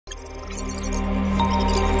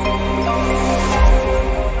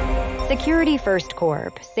Security First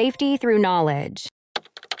Corp. Safety through knowledge.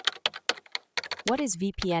 What is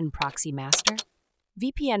VPN Proxy Master?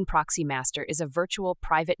 VPN Proxy Master is a virtual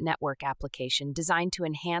private network application designed to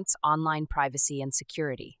enhance online privacy and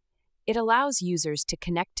security. It allows users to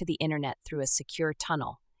connect to the internet through a secure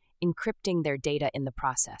tunnel, encrypting their data in the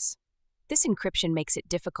process. This encryption makes it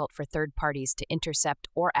difficult for third parties to intercept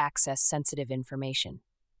or access sensitive information.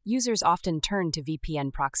 Users often turn to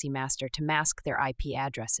VPN Proxy Master to mask their IP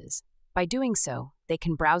addresses. By doing so, they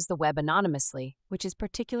can browse the web anonymously, which is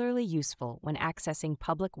particularly useful when accessing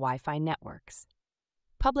public Wi-Fi networks.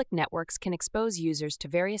 Public networks can expose users to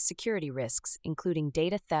various security risks, including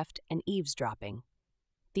data theft and eavesdropping.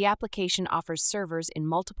 The application offers servers in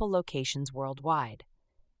multiple locations worldwide.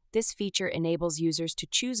 This feature enables users to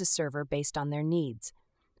choose a server based on their needs,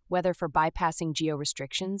 whether for bypassing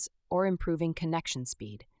geo-restrictions or improving connection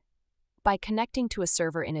speed. By connecting to a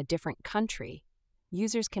server in a different country,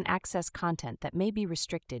 users can access content that may be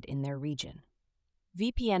restricted in their region.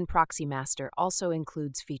 VPN Proxy Master also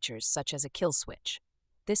includes features such as a kill switch.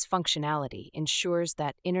 This functionality ensures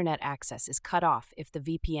that internet access is cut off if the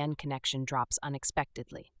VPN connection drops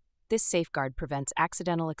unexpectedly. This safeguard prevents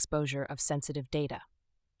accidental exposure of sensitive data.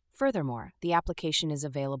 Furthermore, the application is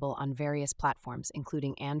available on various platforms,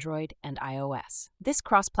 including Android and iOS. This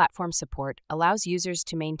cross-platform support allows users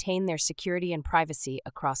to maintain their security and privacy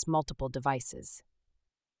across multiple devices.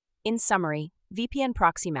 In summary, VPN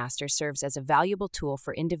Proxy Master serves as a valuable tool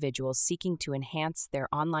for individuals seeking to enhance their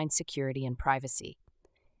online security and privacy.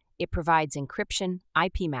 It provides encryption,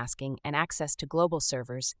 IP masking, and access to global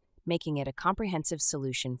servers, making it a comprehensive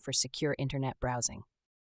solution for secure internet browsing.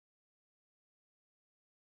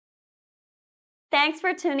 Thanks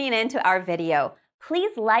for tuning in to our video.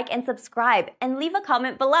 Please like and subscribe and leave a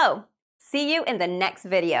comment below. See you in the next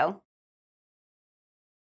video.